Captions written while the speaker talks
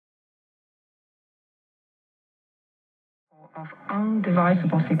of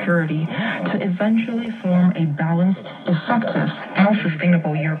undivisible security to eventually form a balanced, effective, and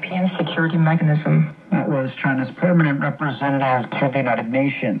sustainable European security mechanism. That was China's permanent representative to the United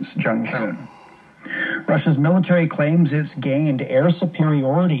Nations, Zheng Jun. Russia's military claims it's gained air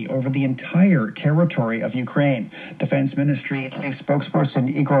superiority over the entire territory of Ukraine. Defense Ministry Chief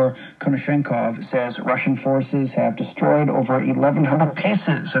Spokesperson Igor Konashenkov says Russian forces have destroyed over 1,100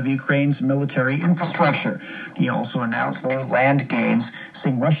 pieces of Ukraine's military infrastructure. He also announced new land gains,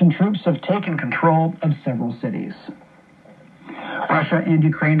 saying Russian troops have taken control of several cities. Russia and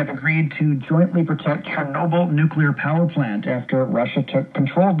Ukraine have agreed to jointly protect Chernobyl nuclear power plant after Russia took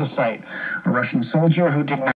control of the site. A Russian soldier who did not